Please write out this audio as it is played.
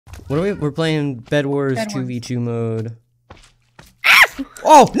What are we? We're playing Bedwars 2v2 mode.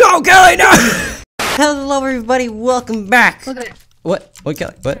 Oh no, Kelly, no! Hello, everybody. Welcome back. Look at it. What,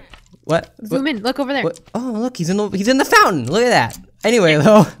 Kelly? What? Zoom in. Look over there. What? Oh, look, he's in the fountain. Look at that. Anyway,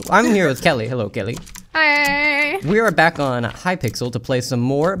 though, I'm here with Kelly. Hello, Kelly. Hi. We are back on Hypixel to play some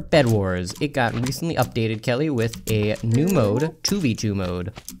more Bedwars. It got recently updated, Kelly, with a new mode, 2v2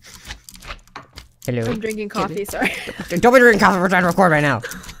 mode. Hello. I'm drinking coffee. Sorry. Don't be drinking coffee. We're trying to record right now.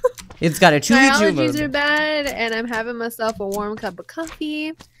 It's got a 2v2 my mode. allergies are bad, and I'm having myself a warm cup of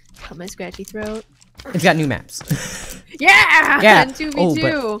coffee. Help my scratchy throat. It's got new maps. Yeah. Yeah. And 2v2. Oh,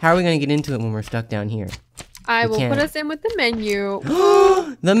 but how are we gonna get into it when we're stuck down here? I will put us in with the menu.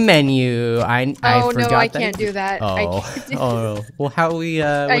 The menu. I oh forgot no, I that. can't do that. Oh. Well, how we?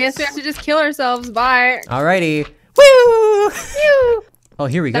 I guess we have to just kill ourselves. Bye. Alrighty. Woo! Phew. Oh,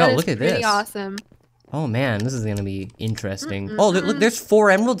 here we go. Look at this. Pretty awesome. Oh man, this is gonna be interesting. Oh, look, there's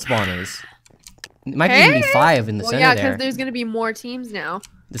 4 emerald spawners. It might even be 5 in the center yeah, there. because there's gonna be more teams now.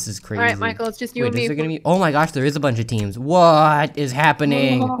 This is crazy. All right, Michael, it's just you and me. Is there gonna be? Oh my gosh, there is a bunch of teams. What is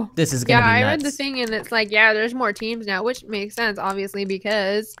happening? Whoa. This is gonna be nuts. Yeah, I read the thing and it's like, yeah, there's more teams now, which makes sense, obviously,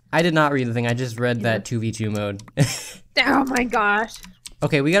 because. I did not read the thing. I just read that 2v2 mode. Oh my gosh.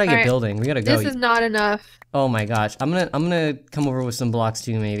 Okay, we gotta get building. We gotta go. This is not enough. Oh my gosh, I'm gonna come over with some blocks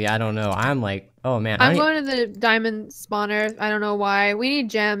too. Maybe, I don't know. I'm like, oh man. I'm going to the diamond spawner. I don't know why. We need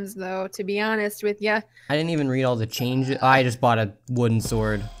gems though, to be honest with you. I didn't even read all the changes. I just bought a wooden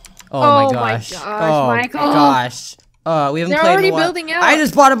sword. Oh my gosh. Oh Michael. gosh. We haven't They're played already in a while. building out. I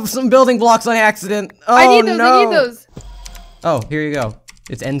just bought some building blocks on accident. Oh I need those. no. I need those. Oh, here you go.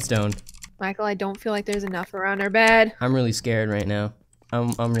 It's endstone. Michael, I don't feel like there's enough around our bed. I'm really scared right now.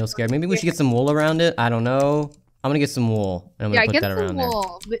 I'm real scared. Maybe we should get some wool around it. I don't know. I'm gonna get some wool. And I'm gonna put that around there.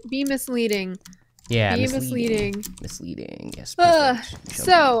 Wool. Be misleading. Yeah, be misleading. Misleading. Yes.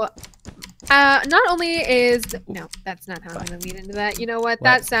 So, not only is no, that's not how I'm gonna lead into that. You know what?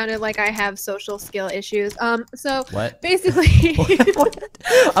 That sounded like I have social skill issues. So what? Basically,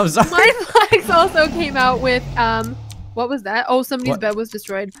 I'm sorry. Mindplex also came out with what was that? Oh, somebody's bed was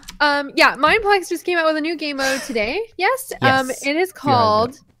destroyed. Yeah, Mindplex just came out with a new game mode today. Yes. It is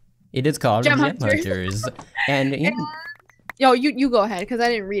called. It is called Gem Hunters. And yo, you go ahead because I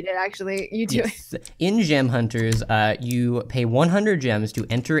didn't read it actually. You do it. In Gem Hunters, you pay 100 gems to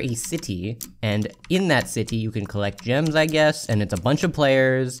enter a city, and in that city you can collect gems, I guess, and it's a bunch of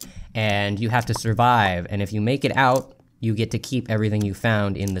players, and you have to survive. And if you make it out, you get to keep everything you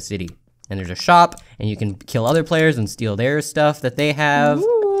found in the city. And there's a shop, and you can kill other players and steal their stuff that they have.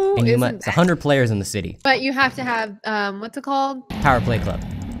 Ooh, and it's 100 players in the city. But you have to have what's it called? Power Play Club.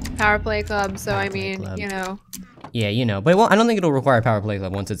 Power Play Club. So I mean, you know. Yeah, you know, but I don't think it'll require Power Play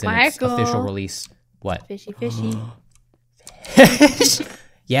Club once it's in its official release. What? Fishy, fishy.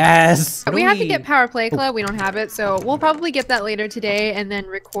 Yes. We have to get Power Play Club. We don't have it, so we'll probably get that later today and then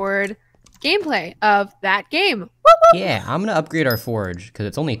record gameplay of that game. Woo -woo. Yeah, I'm gonna upgrade our forge because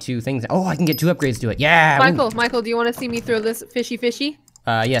it's only 2 things. Oh, I can get 2 upgrades to it. Yeah. Michael, do you want to see me throw this fishy, fishy?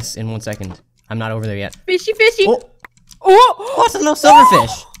 Yes, in 1 second. I'm not over there yet. Fishy, fishy. Oh, it's a little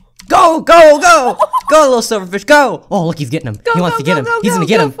silverfish. Go, little silverfish, go! Oh, look, he's getting him. He wants to get him. He's gonna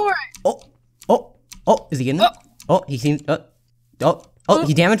get him. Oh, is he getting him? Oh, he seems.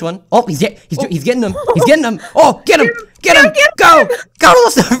 He damaged one. Oh, he's getting him. He's getting him. Oh, get him! Go, little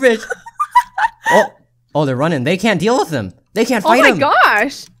silverfish. Oh, they're running. They can't deal with him. They can't fight him. Oh my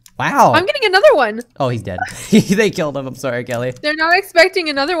gosh! Wow. I'm getting another one. Oh, he's dead. They killed him. I'm sorry, Kelly. They're not expecting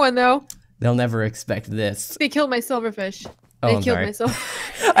another one though. They'll never expect this. They killed my silverfish. Oh, I'm sorry.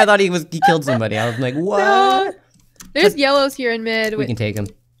 I thought he killed somebody. I was like, what? No. There's yellows here in mid. We can take him.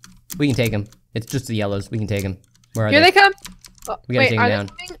 It's just the yellows. We can take him. Where are they? Here they come. Oh, we gotta take them down.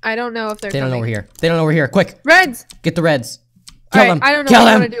 I don't know if they're They don't know we're here. Quick. Reds. Get the reds. Kill them. I don't know Kill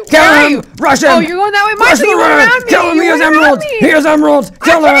what him. to do. Kill him. Rush him. Oh, you're going that way. Michael, you went around me. Kill him. He has emeralds. He has emeralds.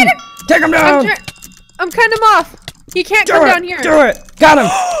 Kill him. Take him down. I'm cutting him off. He can't come down here. Do it. Got him.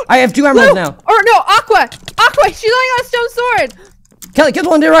 I have 2 emeralds now. Or no, Aqua. She's only got a stone sword. Kelly, get the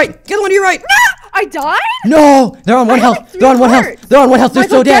one to your right. Get the one to your right. No, I died? No, they're on 1 health. They're on 1 health. They're on 1 health. They're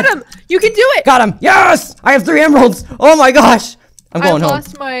so dead. Get him. You can do it. Got him. Yes. I have 3 emeralds. Oh my gosh. I'm going home. I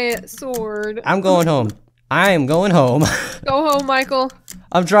lost my sword. I'm going home. I am going home. Go home, Michael.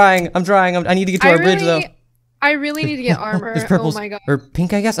 I'm trying. I need to get to our bridge though. I really need to get armor. There's purples. Oh my god. Or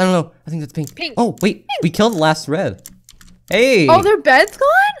pink, I guess. I don't know. I think that's pink. Pink. Oh wait, we killed the last red. Hey. Oh, their bed's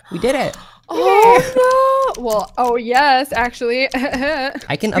gone? We did it. Oh no. Well, oh yes, actually.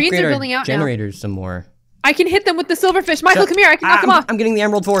 I can upgrade our generators some more. I can hit them with the silverfish. Michael, come here. I can knock them off. I'm getting the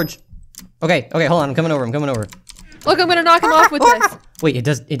emerald forge. Okay, hold on. I'm coming over. Look, I'm gonna knock him off with this. Wait, it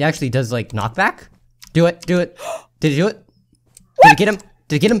does. It actually does like knockback. Do it. Do it. Did it do it? Did it get him?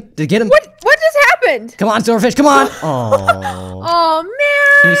 Did it get him? Did it get him? What just happened? Come on, Silverfish. Come on. Oh. Oh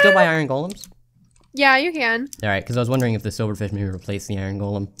man. Can you still buy iron golems? Yeah, you can. All right, because I was wondering if the Silverfish maybe replaced the iron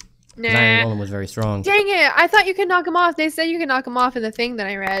golem. Nah. Iron golem was very strong. Dang it! I thought you could knock him off. They said you can knock him off in the thing that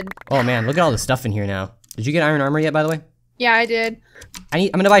I read. Oh man, look at all the stuff in here now. Did you get iron armor yet, by the way? Yeah, I did. I'm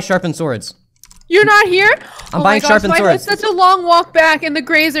gonna buy sharpened swords. You're not here? I'm buying sharpened swords. It's such a long walk back, and the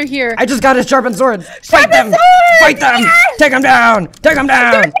Greys are here. I just got a sharpened sword. Fight them! Fight them! Yes! Take them down! Take them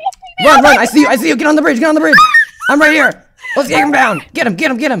down! Run! I see you! I see you! Get on the bridge! Get on the bridge! I'm right here! Let's take him down! Get him!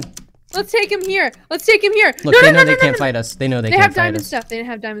 Get him! Get him! Let's take him here. Let's take him here. Look, they know they can't fight us. They know they can't fight us. They have diamond stuff. They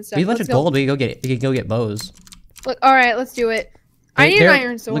have diamond stuff. We have a bunch of gold. We can go get bows. Look, all right, let's do it. I need an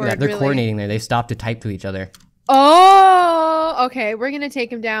iron sword. Look at that. They're coordinating there. They stopped to type to each other. Oh, okay. We're gonna take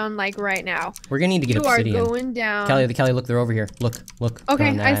him down like right now. We're gonna need to get obsidian. You are going down. Kelly, look, they're over here. Look.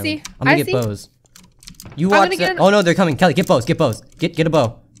 Okay, I see. I'm gonna get bows. You watch that. Oh no, they're coming. Kelly, get bows. Get a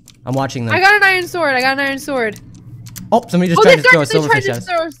bow. I'm watching them. I got an iron sword. Oh, somebody just tried to throw a silverfish at us.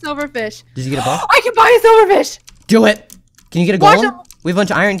 Silverfish. Did you get a bow? I can buy a silverfish. Do it. Can you get a golem? We have a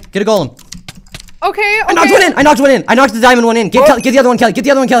bunch of iron. Get a golem. Okay. I knocked one in. I knocked the diamond one in. Get the other one, Kelly. Get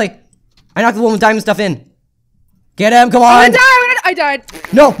the other one, Kelly. I knocked the one with diamond stuff in. Get him. Come on. I died.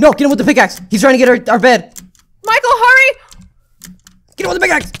 No. Get him with the pickaxe. He's trying to get our bed. Michael, hurry. Get him with the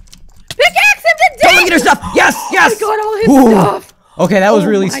pickaxe. Pickaxe him to death. Don't get her stuff. Yes. I got all his stuff. Okay, that was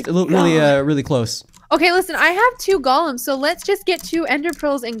really close. Okay, listen, I have 2 golems, so let's just get 2 ender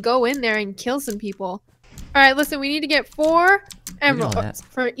pearls and go in there and kill some people. All right, listen, we need to get 4 emeralds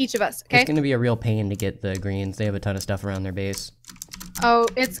for each of us, okay? It's gonna be a real pain to get the greens. They have a ton of stuff around their base. Oh,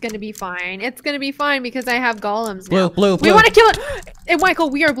 it's gonna be fine. It's gonna be fine because I have golems now. Blue. We want to kill it. And Michael,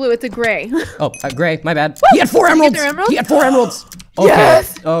 we are blue. It's a gray. Oh, gray. My bad. Woo! He had 4 emeralds. He had 4 emeralds. Okay.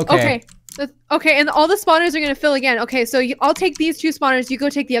 Yes. Okay. Okay, and all the spawners are gonna fill again. Okay, so I'll take these 2 spawners. You go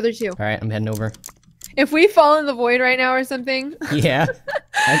take the other 2. All right, I'm heading over. If we fall in the void right now or something. Yeah.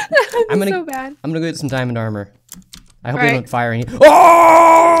 I'm gonna so bad. I'm gonna go get some diamond armor. I hope they don't fire any.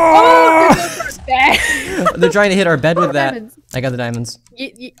 Oh! They're trying to hit our bed with that. Diamonds. I got the diamonds.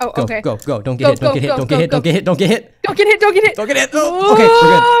 Okay. Go. Don't get hit. Don't get hit. Don't get hit. Don't get hit. Don't get hit. Don't get hit. Don't get hit. Don't get hit. Oh, okay, we're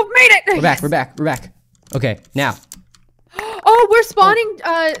good. Made it. We're back. Okay, now. Oh, we're spawning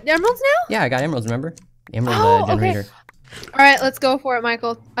emeralds now? Yeah, I got emeralds, remember? Emerald generator. Okay. All right, let's go for it,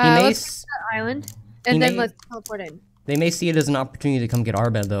 Michael. Let's go to the island, and then let's teleport in. They may see it as an opportunity to come get our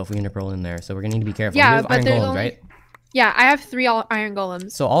bed, though, if we end up rolling there. So we're going to need to be careful. Yeah, we have iron golems, right? Yeah, I have 3 iron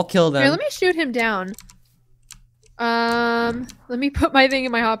golems. So I'll kill them. Here, let me shoot him down. Let me put my thing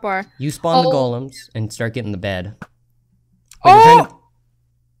in my hotbar. You spawn the golems and start getting the bed. Wait, oh!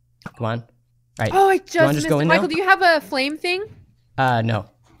 Come on. All right. Oh, I just missed go it. in Michael, now? do you have a flame thing? No.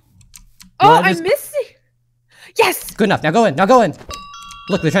 Oh, I missed it. Yes! Good enough. Now go in.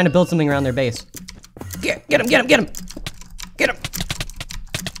 Look, they're trying to build something around their base. Get him.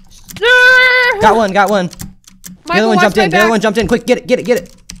 Got one. Michael, the other one jumped in. The other one jumped in. Quick, get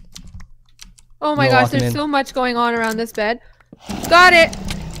it. Oh my gosh, there's so much going on around this bed. Got it.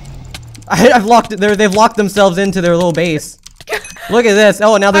 I've locked it. They've locked themselves into their little base. Look at this.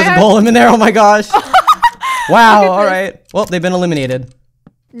 Oh, now there's a golem in there. Oh my gosh. Wow. All right. Well, they've been eliminated.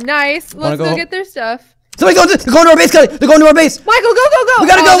 Nice. Let's go get their stuff. Somebody's going to our base, Kelly. They're going to our base. Michael, go. We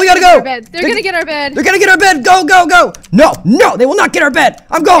gotta go. They're gonna get our bed. They're gonna get our bed. Go. No, they will not get our bed.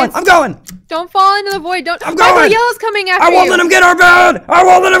 I'm going. Don't fall into the void. I'm going. Michael, yellow's coming after you. I won't let him get our bed.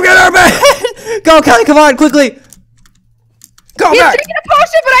 Go, Kelly. Come on, quickly. Go He's back. drinking a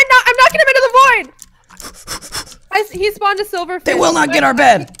potion, but I'm knocking him into the void. He spawned a silverfish. They will not get our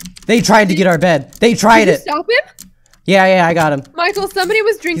bed. They tried to get our bed. They tried Did you stop him? Yeah, I got him. Michael, somebody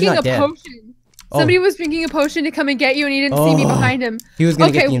was drinking a potion. Somebody was drinking a potion to come and get you, and he didn't see me behind him. He was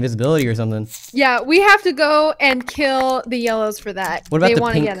gonna get the invisibility or something. Yeah, we have to go and kill the yellows for that. What about they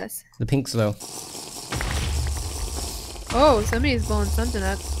want to get us. The pinks, though. Oh, somebody's blowing something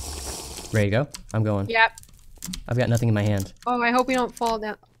up. Ready to go? I'm going. Yep. I've got nothing in my hand. Oh, I hope we don't fall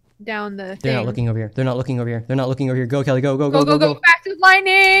down the thing. They're not looking over here. Go, Kelly. Go. Back to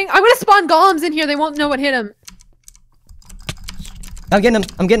lightning. I'm gonna spawn golems in here. They won't know what hit them. I'm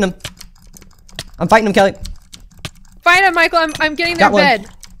getting him. I'm fighting him, Kelly. Fight him, Michael. I'm getting their bed.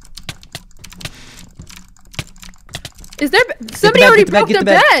 Is there? Somebody already broke their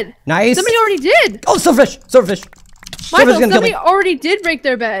bed. Nice. Somebody already did. Oh, silverfish. Michael, somebody already did break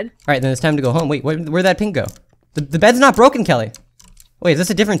their bed. All right, then it's time to go home. Wait, where'd that pink go? The bed's not broken, Kelly. Wait, is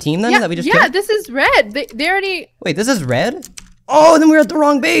this a different team then that we just killed? This is red. They already. Wait, this is red? Oh, then we're at the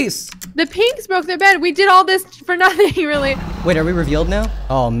wrong base. The pinks broke their bed. We did all this for nothing, really. Wait, are we revealed now?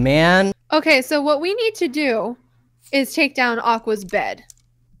 Oh, man. Okay, so what we need to do is take down Aqua's bed.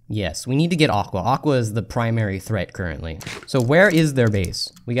 Yes, we need to get Aqua. Aqua is the primary threat currently. So where is their base?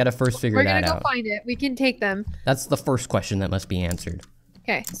 We gotta first figure that out. We're gonna go find it. We can take them. That's the first question that must be answered.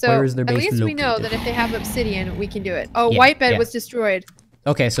 Okay, so where is their base at least located? we know that if they have obsidian, we can do it. Oh, Yeah, white bed was destroyed.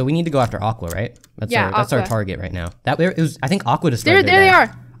 Okay, so we need to go after Aqua, right? That's our Aqua. target right now. It was, I think Aqua just started There they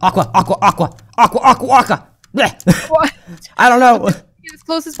are. Aqua. Blech. What? I don't know. Get as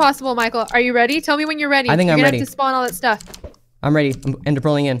close as possible, Michael. Are you ready? Tell me when you're ready. I think I'm You're ready. gonna have to spawn all that stuff. I'm ready. I'm ender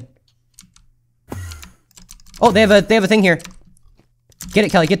pearling in. Oh, they have a thing here. Get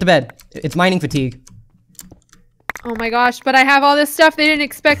it, Kelly. Get to bed. It's mining fatigue. Oh my gosh! But I have all this stuff. They didn't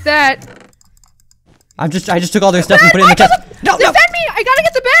expect that. I just took all their stuff and put it in the chest. No, Defend me! I gotta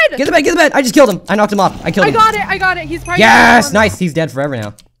get the bed. Get the bed. Get the bed. I just killed him. I knocked him off. I killed him. I got it. He's probably Yes, nice. He's dead forever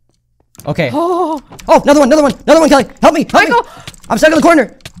now. Okay. Oh, Another one, Kelly. Help me. Michael. I'm stuck in the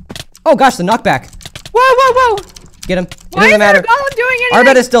corner. Oh gosh, the knockback. Whoa! Get him. It Why doesn't is matter. that a golem doing anything? Our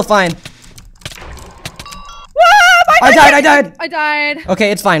bed is still fine. Whoa, I died. I died.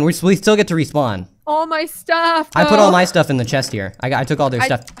 Okay, it's fine. We still get to respawn. All my stuff. I put all my stuff in the chest here. I took all their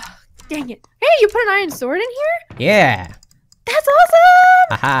stuff. Dang it. Hey, you put an iron sword in here? Yeah. That's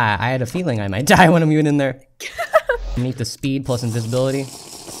awesome. Aha, I had a feeling I might die when I'm even in there. Meet the speed plus invisibility.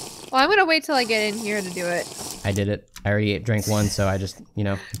 Well, I'm gonna wait till I get in here to do it. I did it. I already drank one, so I just,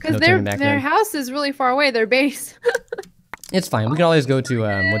 Because no their turning back then. house is really far away, their base. It's fine. We can always go to,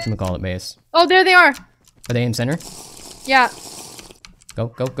 whatchamacallit base. Oh, there they are. Are they in center? Yeah. Go.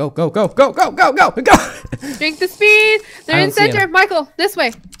 Drink the speed. They're in center. Michael, this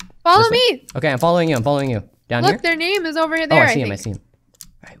way. Follow me. Okay, I'm following you. Down here? Look, their name is over there. Oh, I see him.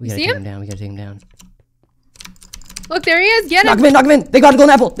 Alright, we gotta see take him? him down. We gotta take him down. Look, there he is. Get him. Knock him in. They got a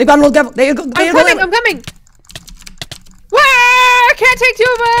golden apple. I'm coming. Whoa! I can't take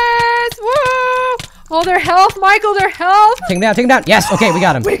two of us. Whoa! Oh, their health, Michael, their health. Take him down. Yes, okay, we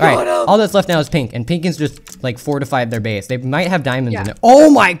got him. We got him. All that's left now is pink, and pink is just like fortified their base. They might have diamonds in it. Oh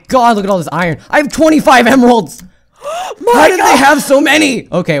my god, look at all this iron. I have 25 emeralds. How did they have so many?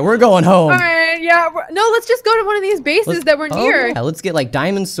 Okay, we're going home. All right, yeah. No, let's just go to one of these bases that we're near. Yeah, let's get like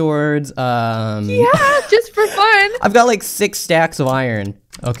diamond swords. Yeah, just for fun. I've got like 6 stacks of iron.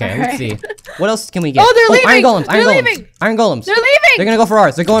 Okay, let's see. What else can we get? Oh, they're leaving. Iron golems. They're leaving. Iron golems. They're leaving. They're gonna go for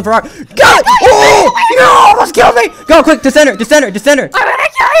ours. God! Oh! You almost killed me! Go quick to center. I'm gonna kill you. To center.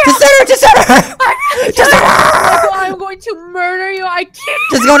 I'm going to murder you. I can't.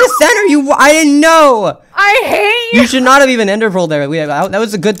 Just go to center. I didn't know. I hate you. You should not have even ender pearled there. That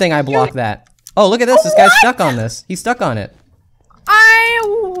was a good thing I blocked that. Oh, look at this. This guy's stuck on this. He's stuck on it.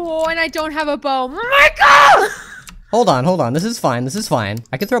 And I don't have a bow. Michael! Hold on. This is fine.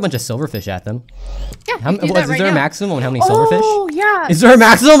 I could throw a bunch of silverfish at them. Yeah, Is there a maximum on how many silverfish? Oh, yeah. Is there a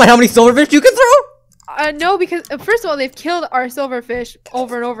maximum on how many silverfish you can throw? No, because first of all, they've killed our silverfish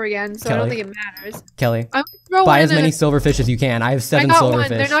over and over again, so I don't think it matters. Kelly, I'm gonna throw buy one as many silverfish as you can. I have 7 I got silverfish. one.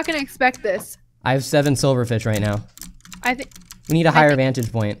 They're not gonna expect this. I have 7 silverfish right now. I think we need a higher vantage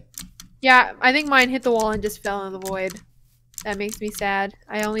point. Yeah, I think mine hit the wall and just fell in the void. That makes me sad.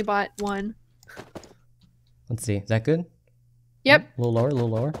 I only bought 1. Let's see. Is that good? Yep. A little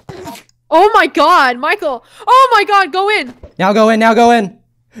lower. Oh my god, Michael! Oh my god, go in! Now go in.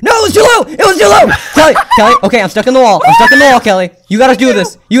 No, it was too low! Kelly, okay, I'm stuck in the wall. Kelly. You gotta do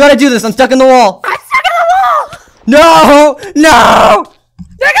this. I'm stuck in the wall. I'm stuck in the wall! No!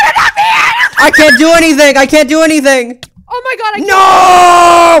 They're gonna knock me in! I can't do anything! Oh my god,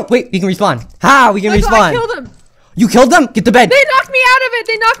 No! Wait, we can respawn. We can respawn. I killed him! You killed them? Get the bed! They knocked me out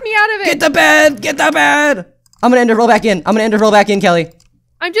of it! Get the bed! I'm gonna ender roll back in. Kelly.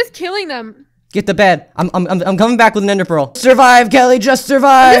 I'm just killing them. Get the bed. I'm coming back with an ender pearl. Survive, Kelly, just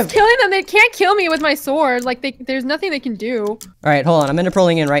survive! I'm just killing them. They can't kill me with my sword. Like, there's nothing they can do. Alright, hold on. I'm ender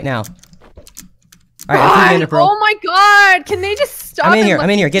pearling in right now. Alright, I'm putting ender pearl. Oh my god! Can they just stop? I'm in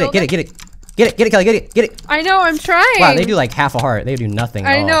here. Get it. Get it, Kelly, get it. I know, I'm trying. Wow, they do like half a heart. They do nothing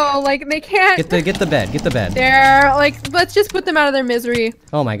at all. I know, like, they can't. Get the bed. They're, like, let's just put them out of their misery.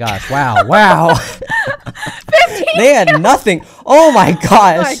 Oh my gosh, wow. 15! They had nothing. Oh my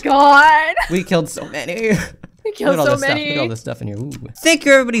gosh. Oh my god. We killed so many. We killed so many. Look at all this stuff in here. Ooh. Thank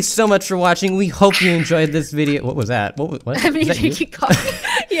you everybody so much for watching. We hope you enjoyed this video. What was that? What? I mean, drinking coffee.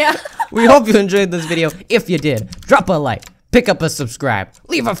 Yeah. We hope you enjoyed this video. If you did, drop a like. Pick up a subscribe.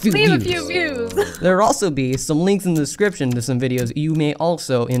 Leave a few views. There will also be some links in the description to some videos you may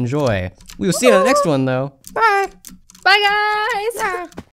also enjoy. We will see you in the next one, though. Bye. Bye, guys.